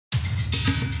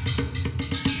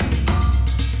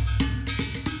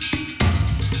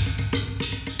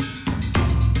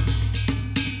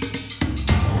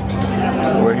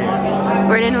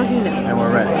at Animal Kingdom. And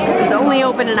we're ready. It's only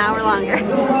open an hour longer.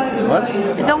 What?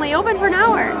 It's only open for an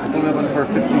hour. It's only open for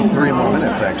 53 more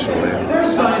minutes, actually.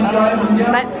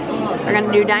 But we're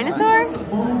gonna do Dinosaur.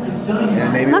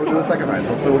 And maybe we'll do the second ride.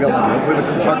 Hopefully we'll get lucky. Hopefully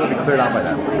the park will be cleared out by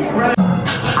then.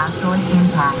 Absolute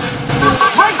impact.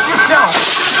 Brace yourself!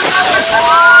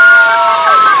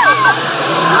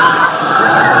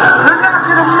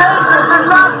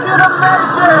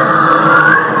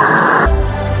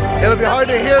 It'll be hard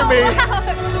to hear me,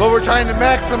 but we're trying to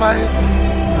maximize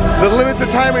the limited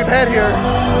time we've had here.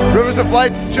 Rivers of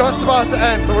Light's just about to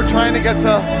end, so we're trying to get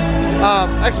to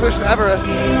Expedition Everest.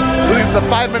 At least a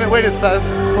 5-minute wait, it says,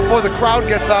 before the crowd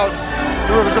gets out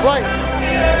to Rivers of Light.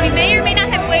 We may or may not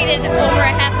have waited over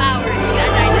a half hour to get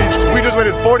on Dinosaur. We just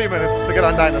waited 40 minutes to get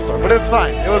on Dinosaur, but it's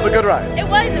fine. It was a good ride. It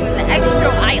was an extra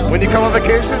wild. When you come on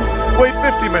vacation, wait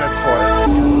 50 minutes for it.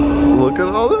 Look at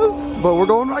all this, but we're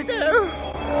going right there.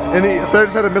 And Sarah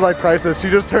just had a midlife crisis. She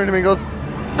just turned to me and goes,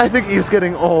 I think Eve's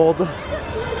getting old.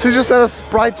 She's just not a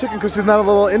spry chicken because she's not a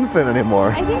little infant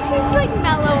anymore. I think she's like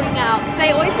mellowing out. Because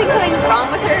I always think something's wrong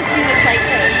with her. She's just like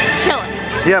chilling.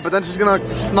 Yeah, but then she's gonna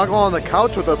snuggle on the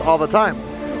couch with us all the time.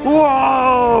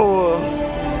 Whoa!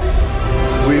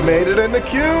 We made it in the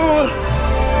queue.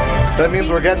 That means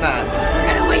we're getting on. We're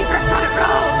gonna wait for front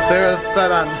row. Sarah's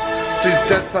she's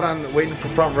dead set on waiting for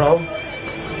front row.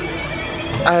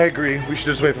 I agree, we should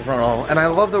just wait for front row. And I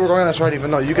love that we're going on this ride even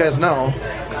though you guys know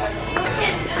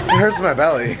it hurts my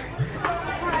belly.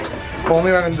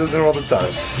 Only ride in Disney World it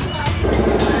does.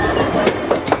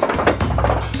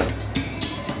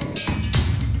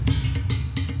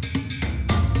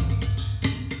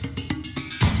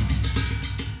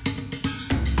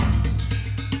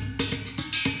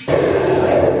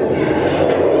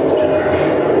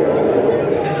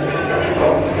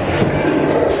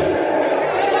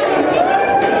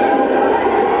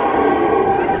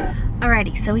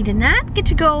 So we did not get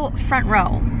to go front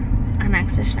row on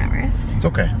Expedition Everest. It's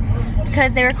okay.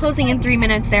 Because they were closing in 3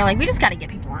 minutes. They're like, we just got to get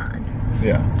people on.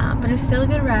 Yeah. But it was still a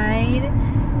good ride.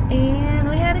 And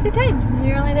we had a good time. We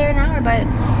were only there an hour, but...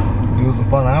 It was a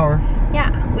fun hour.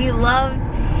 Yeah. We love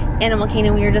Animal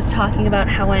Kingdom. We were just talking about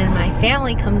how when my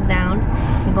family comes down,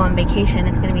 we go on vacation,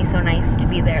 it's going to be so nice to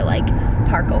be there, like,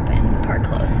 park open, park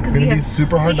closed. Because it's going to be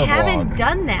super hard to vlog. We haven't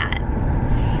done that.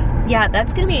 Yeah,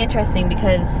 that's going to be interesting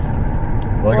because...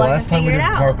 Like the last time we did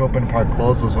park open, park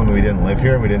closed was when we didn't live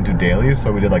here and we didn't do daily,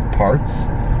 so we did like parts.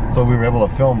 So we were able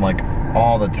to film like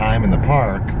all the time in the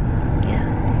park. Yeah.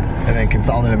 And then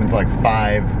consolidate them into like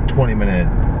 5 20-minute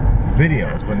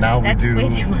videos. But now That's way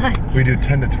too much. We do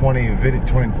 10 to 20 minute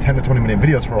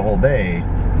videos for a whole day.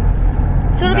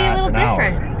 So it'll be a little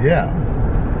different. Yeah.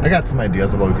 I got some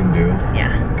ideas of what we can do.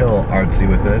 Yeah. Get a little artsy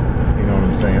with it. You know what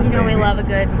I'm saying? You know we love a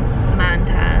good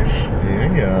montage.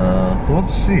 Yeah. So we'll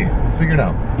see. Figure it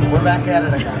out. We're back at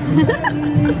it again.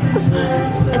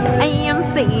 At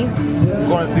AMC. We're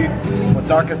going to see what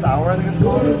Darkest Hour, I think it's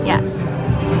called? Yes.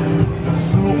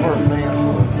 Super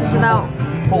fancy. It's about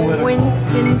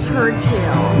Winston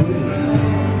Churchill.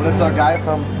 But it's our guy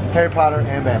from Harry Potter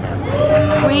and Batman.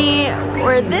 We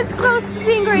were this close to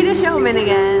seeing Greatest Showman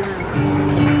again.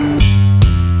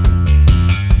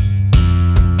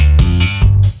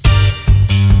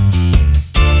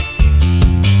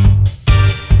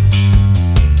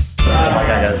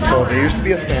 So there used to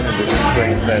be a stand in Disney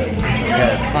Springs that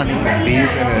had honey and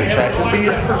bees and it attracted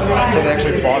bees. So they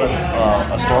actually bought a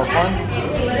storefront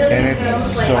and it's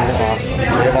so awesome. They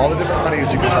have all the different honeys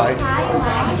you can try.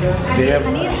 They have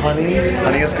honey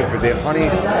is good for you. They have honey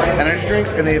energy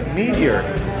drinks and they have meat here.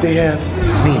 They have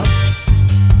meat.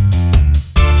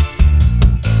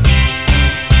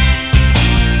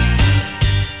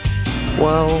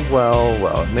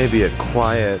 Well, it may be a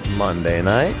quiet Monday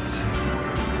night.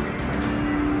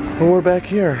 Well, we're back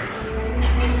here.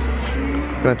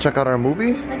 We're gonna check out our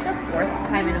movie. It's like the 4th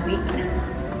time in a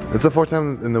week. It's the 4th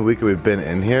time in the week that we've been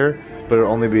in here, but it'll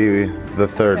only be the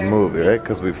third movie, right?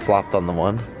 Because we flopped on the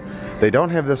one. They don't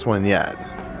have this one yet,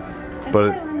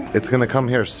 but it's gonna come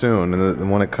here soon, and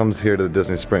when it comes here to the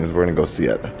Disney Springs, we're gonna go see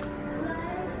it.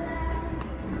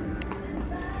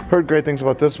 Heard great things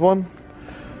about this one.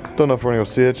 Don't know if we're gonna go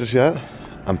see it just yet.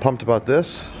 I'm pumped about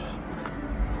this.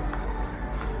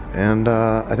 And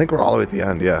I think we're all the way at the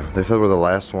end, yeah. They said we're the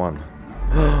last one.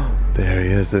 There he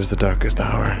is, there's the Darkest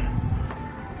Hour.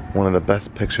 One of the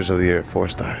best pictures of the year, 4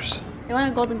 stars. They won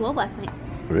a Golden Globe last night.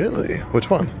 Really? Which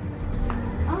one?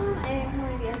 I have no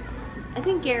idea. I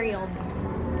think Gary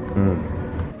Oldman.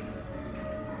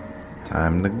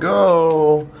 Time to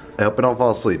go. I hope I don't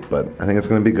fall asleep, but I think it's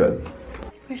gonna be good.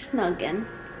 We're snugging.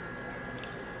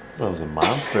 That was a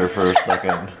monster for a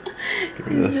second. Give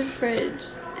me In the this. fridge.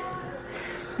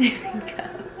 There we go.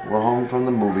 We're home from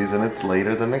the movies and it's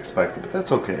later than expected, but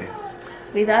that's okay.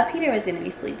 We thought Peter was going to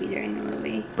be sleepy during the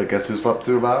movie. But guess who slept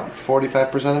through about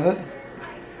 45% of it?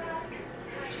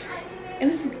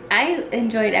 I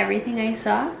enjoyed everything I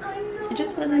saw. It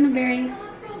just wasn't a very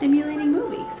stimulating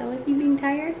movie. So with you being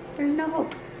tired, there's no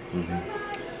hope.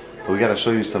 But we got to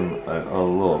show you a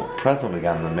little present we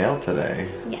got in the mail today.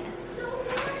 Yes.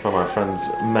 From our friends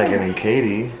Megan and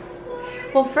Katie.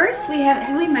 Well, first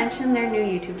have we mentioned their new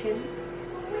YouTube channel?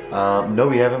 No,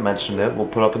 we haven't mentioned it. We'll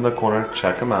put up in the corner.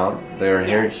 Check them out.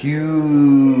 They're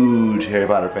huge Harry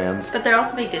Potter fans. But they're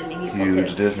also big Disney people too.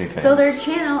 Huge Disney fans. So their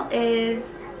channel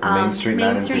is Main Street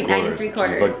 9 and 3/4.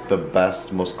 Which is like the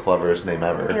best, most cleverest name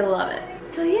ever. I love it.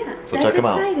 So yeah, so that's check them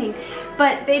exciting. out.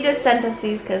 But they just sent us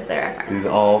these because they're our friends. These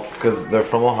all because they're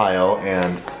from Ohio,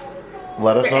 and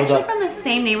let us know actually from the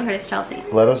same neighborhood as Chelsea.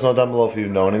 Let us know down below if you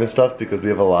know any of this stuff, because we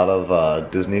have a lot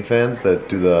of Disney fans that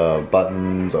do the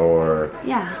buttons or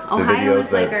the Ohio videos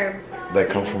is like our that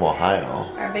come from Ohio.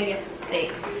 Our biggest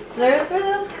state. So those were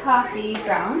those coffee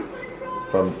grounds.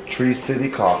 From Tree City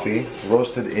Coffee,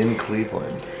 roasted in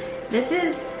Cleveland. This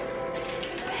is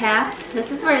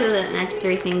where the next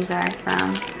three things are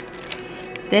from.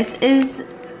 This is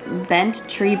bent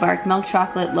tree bark milk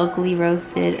chocolate, locally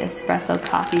roasted espresso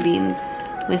coffee beans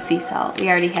with sea salt. We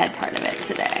already had part of it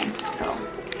today, so.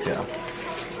 Yeah.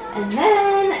 And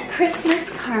then Christmas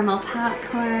caramel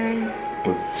popcorn.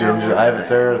 With ginger.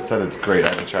 Sarah said it's great. I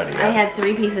haven't tried it yet. I had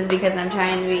 3 pieces because I'm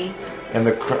trying to be. And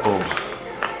the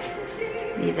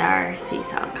These are sea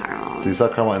salt caramel. Sea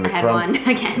salt caramel and the I had one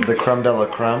again. The creme de la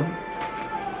creme.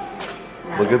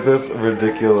 Look at this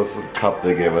ridiculous cup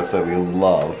they gave us that we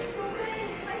love.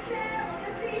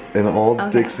 An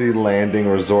old Dixie Landing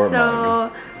Resort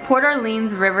mug. So Port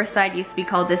Orleans Riverside used to be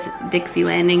called this Dixie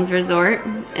Landings Resort,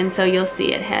 and so you'll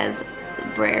see it has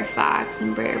Brer Fox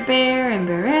and Brer Bear and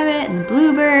Brer Rabbit and the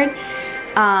Bluebird.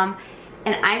 And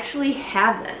I actually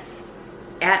have this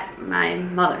at my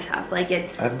mother's house. Like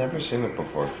I've never seen it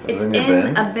before. It's in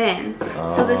a bin.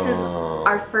 So this is,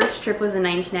 our first trip was in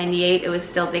 1998. It was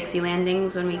still Dixie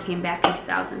Landings when we came back in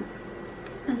 2000.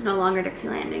 It's no longer Dixie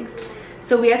Landings.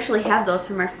 So we actually have those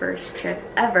from our first trip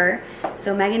ever.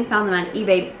 So Megan found them on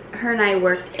eBay. Her and I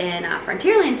worked in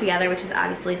Frontierland together, which is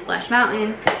obviously Splash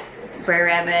Mountain, Brer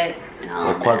Rabbit, and all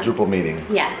of them. Quadruple meetings.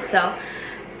 Yeah, so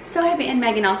happy. And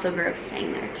Megan also grew up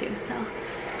staying there too, so.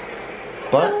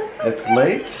 But it's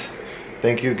late.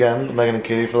 Thank you again, Megan and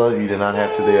Katie, for that. You did not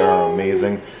have to. They are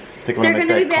amazing. I think I'm gonna make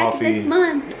that be back coffee this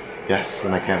month. Yes,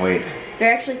 and I can't wait.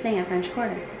 They're actually staying at French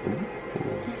Quarter.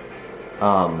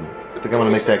 I think I'm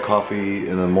gonna make that coffee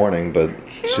in the morning, but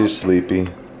she's sleepy.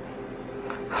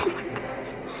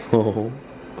 And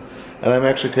I'm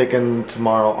actually taking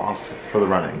tomorrow off for the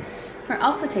running. We're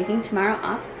also taking tomorrow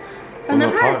off from the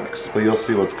parks. But you'll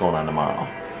see what's going on tomorrow.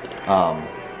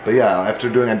 But yeah, I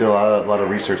did a lot of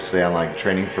research today on like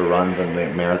training for runs and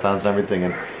marathons and everything,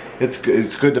 and it's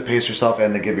good to pace yourself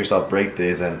and to give yourself break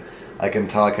days. And I can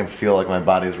feel like my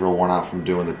body's real worn out from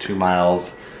doing the 2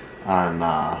 miles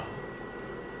on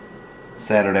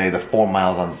Saturday, the 4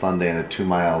 miles on Sunday, and the 2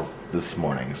 miles this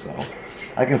morning. So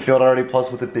I can feel it already.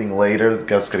 Plus with it being later,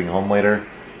 us getting home later,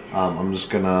 I'm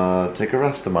just gonna take a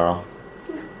rest tomorrow.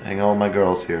 Hang out with my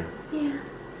girls here. Yeah.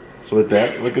 So with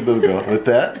that, look at those girls. With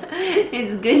that,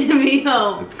 it's good to be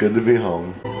home. It's good to be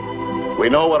home. We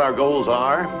know what our goals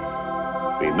are.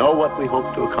 We know what we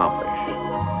hope to accomplish.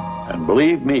 And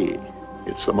believe me,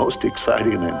 it's the most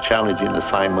exciting and challenging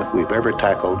assignment we've ever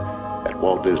tackled at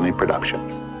Walt Disney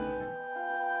Productions.